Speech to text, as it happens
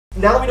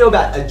now that we know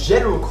about a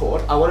general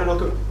chord, I want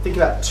to think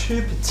about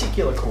two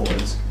particular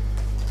chords,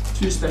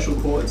 two special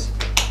chords.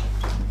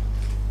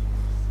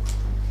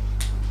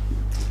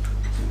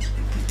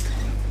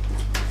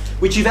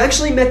 Which you've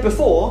actually met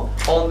before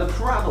on the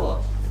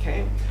parabola,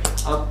 okay?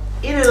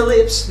 In an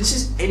ellipse, this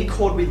is any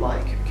chord we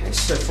like, okay?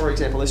 So for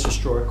example, let's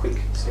just draw a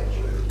quick sketch.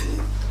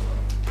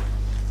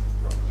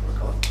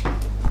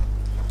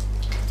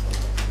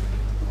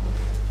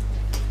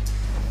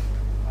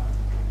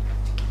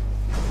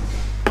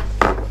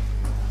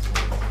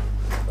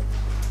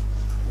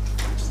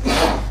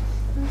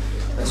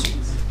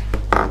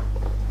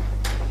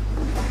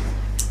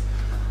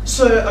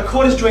 So a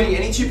chord is joining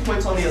any 2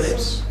 points on the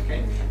ellipse,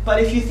 okay?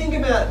 But if you think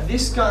about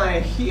this guy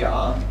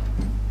here,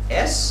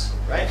 S,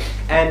 right?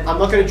 And I'm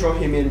not going to draw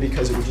him in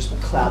because it would just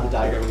cloud the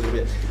diagram a little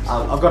bit.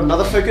 I've got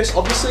another focus,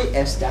 obviously,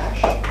 S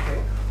dash.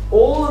 Okay?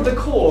 All of the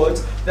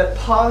chords that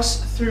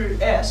pass through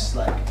S,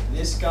 like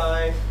this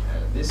guy,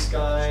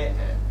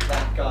 and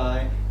that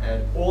guy,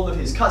 and all of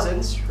his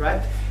cousins,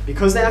 right?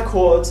 Because they are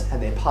chords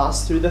and they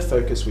pass through the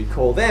focus, we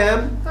call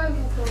them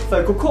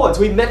focal chords.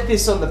 We met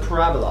this on the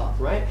parabola,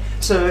 right?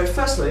 So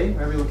firstly,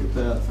 let me look at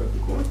the focal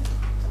chord.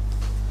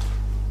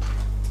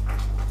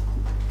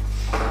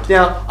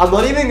 Now, I'm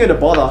not even going to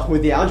bother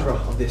with the algebra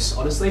of this,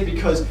 honestly,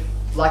 because,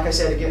 like I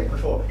said again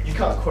before, you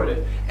can't quote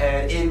it.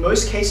 And in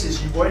most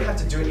cases, you won't have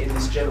to do it in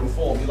this general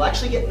form. You'll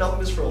actually get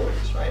numbers for all of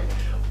this, right?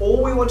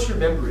 All we want to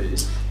remember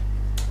is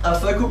a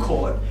focal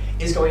chord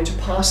is going to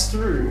pass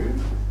through.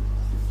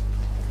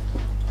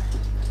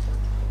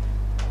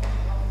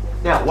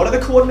 Now, what are the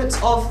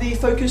coordinates of the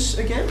focus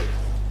again?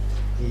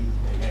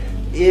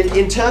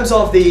 In terms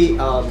of the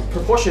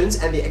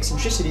proportions and the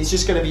eccentricity, it's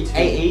just going to be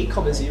AE,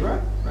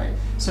 0, right?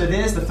 So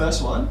there's the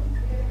first one.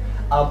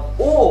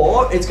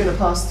 Or it's going to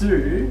pass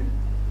through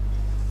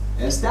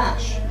S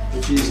dash,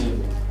 which is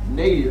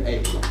negative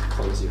AE,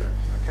 0,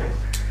 okay?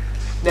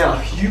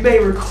 Now, you may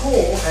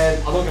recall, and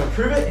I'm not going to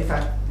prove it, in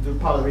fact,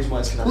 part of the reason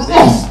why it's because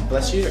this,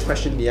 bless you, a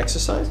question in the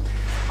exercise.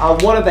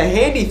 One of the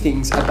handy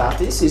things about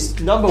this is,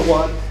 number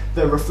one,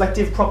 the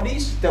reflective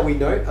properties that we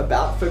know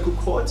about focal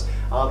chords.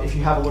 If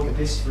you have a look at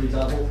this, for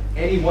example,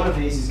 any one of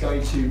these is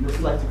going to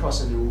reflect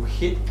across and it will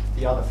hit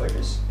the other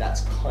focus.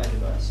 That's kind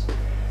of nice.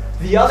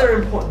 The other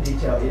important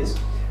detail is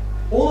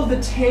all of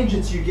the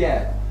tangents you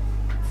get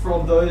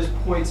from those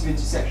points of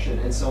intersection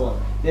and so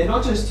on, they're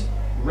not just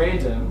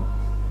random,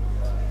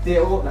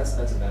 they're all, that's a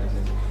bad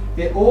example.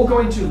 They're all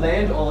going to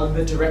land on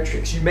the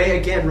directrix. You may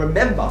again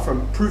remember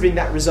from proving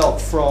that result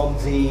from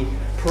the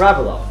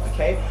parabola,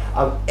 okay?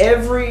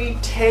 Every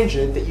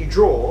tangent that you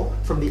draw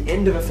from the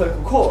end of a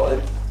focal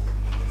chord,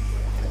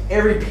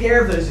 every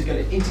pair of those is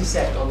going to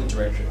intersect on the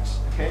directrix,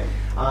 okay?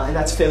 And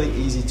that's fairly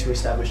easy to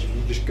establish if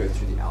you just go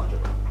through the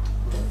algebra.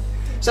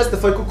 So that's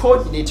the focal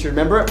chord. You need to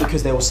remember it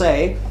because they will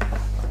say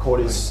a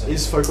chord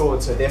is focal,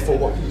 and so therefore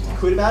what can you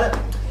conclude about it?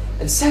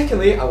 And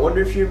secondly, I wonder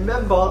if you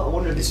remember, I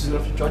wonder if this is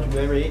enough to judge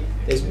your memory,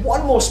 there's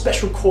one more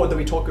special chord that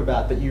we talk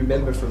about that you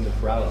remember from the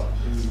parabola.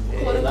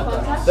 Chord of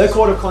contact? The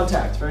chord of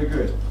contact, very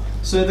good.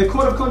 So the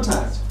chord of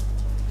contact.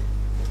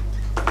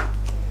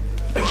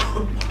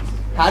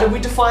 How do we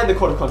define the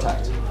chord of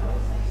contact?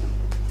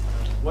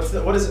 What's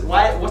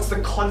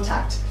the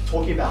contact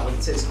talking about when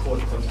it says chord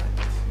of contact?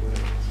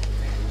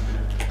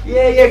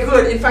 Yeah,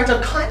 good. In fact,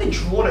 I've kind of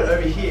drawn it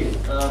over here.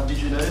 Did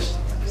you notice?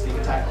 Sneak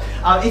attack.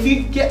 If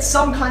you get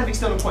some kind of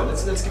external point,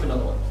 let's give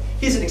another one.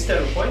 Here's an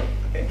external point.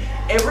 Okay.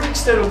 Every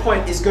external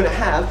point is going to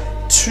have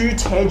two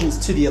tangents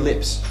to the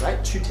ellipse,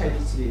 right? Two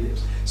tangents to the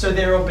ellipse. So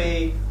there will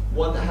be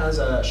one that has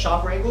a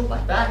sharper angle,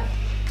 like that,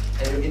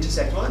 and it'll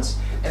intersect once.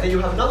 And then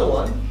you'll have another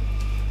one,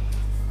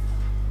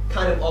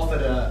 kind of off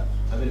at a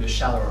bit of a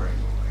shallower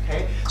angle,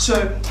 okay?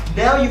 So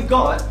now you've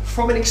got,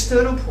 from an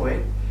external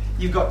point,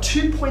 you've got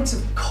 2 points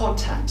of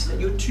contact that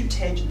your two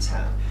tangents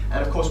have.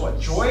 And of course, what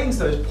joins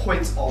those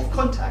points of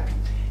contact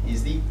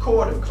is the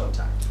chord of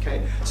contact,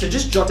 okay? So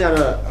just jot down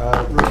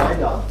a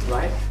reminder,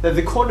 right, that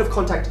the chord of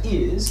contact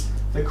is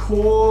the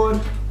chord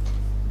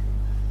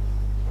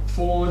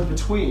formed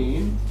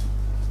between,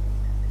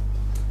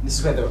 this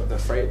is where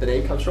the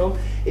name comes from,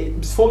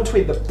 it's formed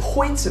between the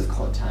points of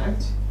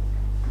contact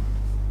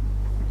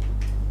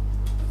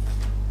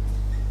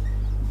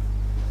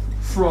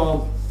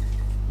from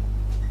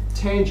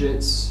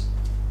tangents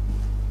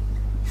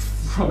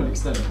from an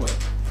external point.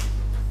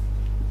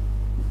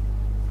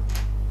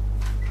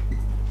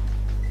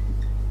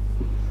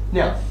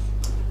 Now,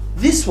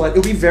 this one,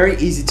 it'll be very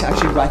easy to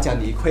actually write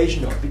down the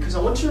equation of, because I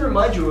want to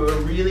remind you of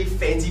a really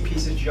fancy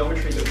piece of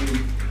geometry that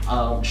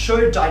we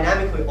showed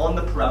dynamically on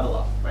the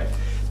parabola, right?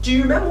 Do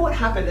you remember what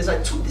happened as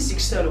I took this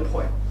external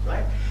point,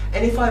 right?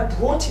 And if I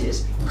brought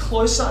it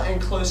closer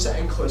and closer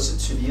and closer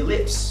to the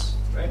ellipse,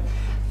 right?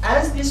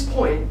 As this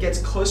point gets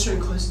closer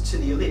and closer to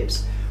the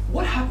ellipse,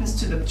 what happens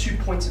to the 2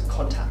 points of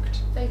contact?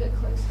 They get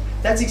closer.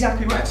 That's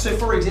exactly right. So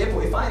for example,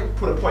 if I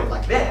put a point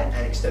like that,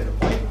 an external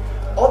point,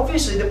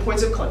 obviously the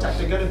points of contact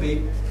are going to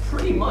be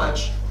pretty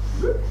much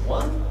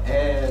 1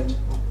 and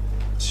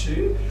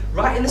 2,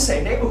 right in the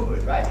same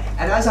neighborhood, right?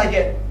 And as I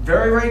get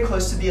very, very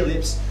close to the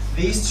ellipse,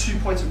 these 2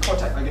 points of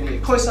contact are going to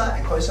get closer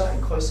and closer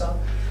and closer.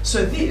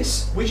 So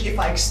this, which if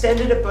I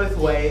extended it both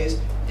ways,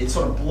 it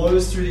sort of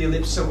blows through the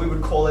ellipse, so we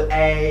would call it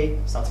a,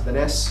 starts with an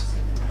S,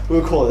 we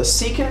would call it a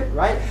secant,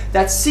 right?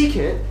 That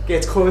secant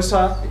gets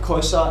closer and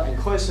closer and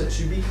closer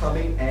to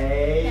becoming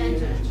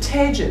a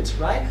tangent,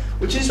 right?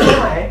 Which is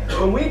why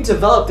when we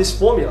developed this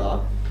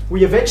formula,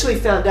 we eventually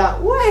found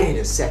out, wait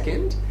a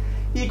second,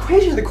 the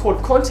equation of the chord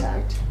of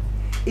contact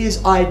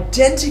is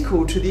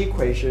identical to the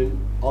equation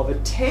of a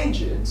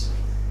tangent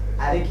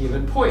at a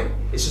given point.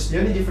 It's just the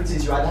only difference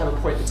is you either have a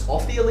point that's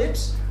off the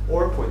ellipse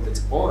or a point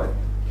that's on.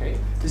 Okay?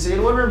 Does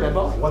anyone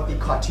remember what the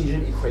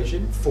Cartesian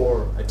equation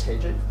for a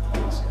tangent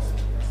is?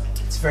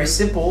 It's very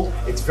simple.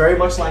 It's very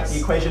much like the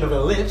equation of an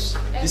ellipse.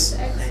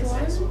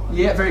 X1?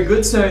 Yeah, very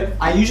good. So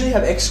I usually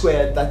have x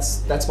squared.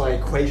 That's my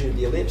equation of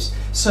the ellipse.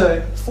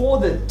 So for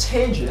the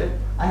tangent,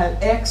 I have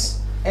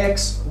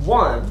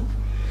x1.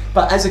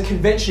 But as a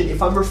convention,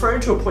 if I'm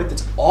referring to a point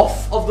that's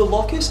off of the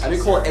locus, I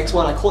don't call it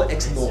x1, I call it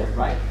x naught,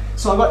 right?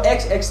 So I've got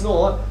x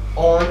naught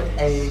on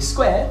a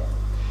squared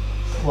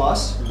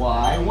plus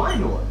y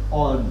naught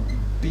on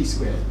b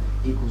squared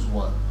equals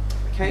 1.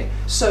 Okay?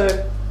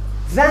 So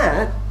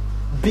that,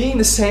 being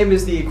the same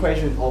as the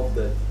equation of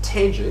the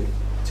tangent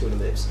to an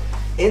ellipse,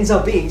 ends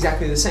up being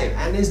exactly the same.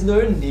 And there's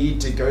no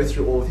need to go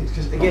through all of these,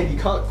 because again, you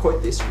can't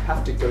quote this, you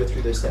have to go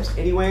through those steps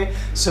anyway.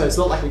 So it's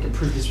not like we can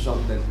prove this result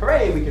and then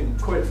hooray, we can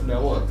quote it from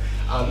now on.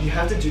 You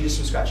have to do this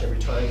from scratch every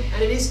time,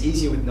 and it is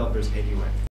easier with numbers anyway.